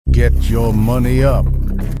get your money up.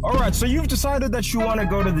 Alright, so you've decided that you want to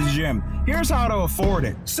go to the gym. Here's how to afford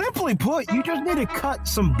it. Simply put, you just need to cut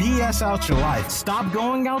some BS out your life. Stop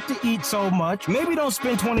going out to eat so much. Maybe don't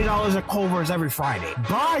spend $20 at Culver's every Friday.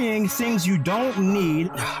 Buying things you don't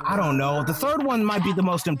need. I don't know. The third one might be the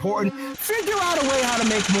most important. Figure out a way how to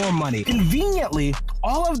make more money. Conveniently,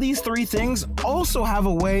 all of these three things also have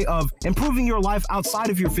a way of improving your life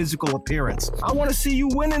outside of your physical appearance. I want to see you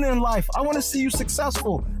winning in life. I want to see you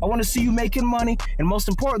successful. I want to see you making money. And most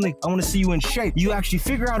importantly, I want to see you in shape. You actually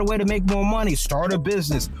figure out a way to make more money, start a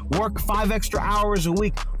business, work 5 extra hours a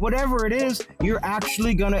week. Whatever it is, you're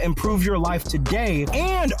actually going to improve your life today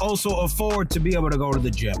and also afford to be able to go to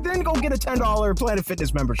the gym. Then go get a $10 Planet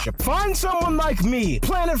Fitness membership. Find someone like me,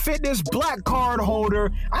 Planet Fitness Black Card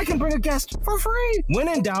holder. I can bring a guest for free. When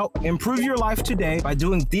in doubt, improve your life today by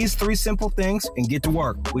doing these 3 simple things and get to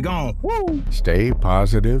work. We gone. Woo! Stay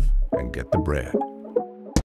positive and get the bread.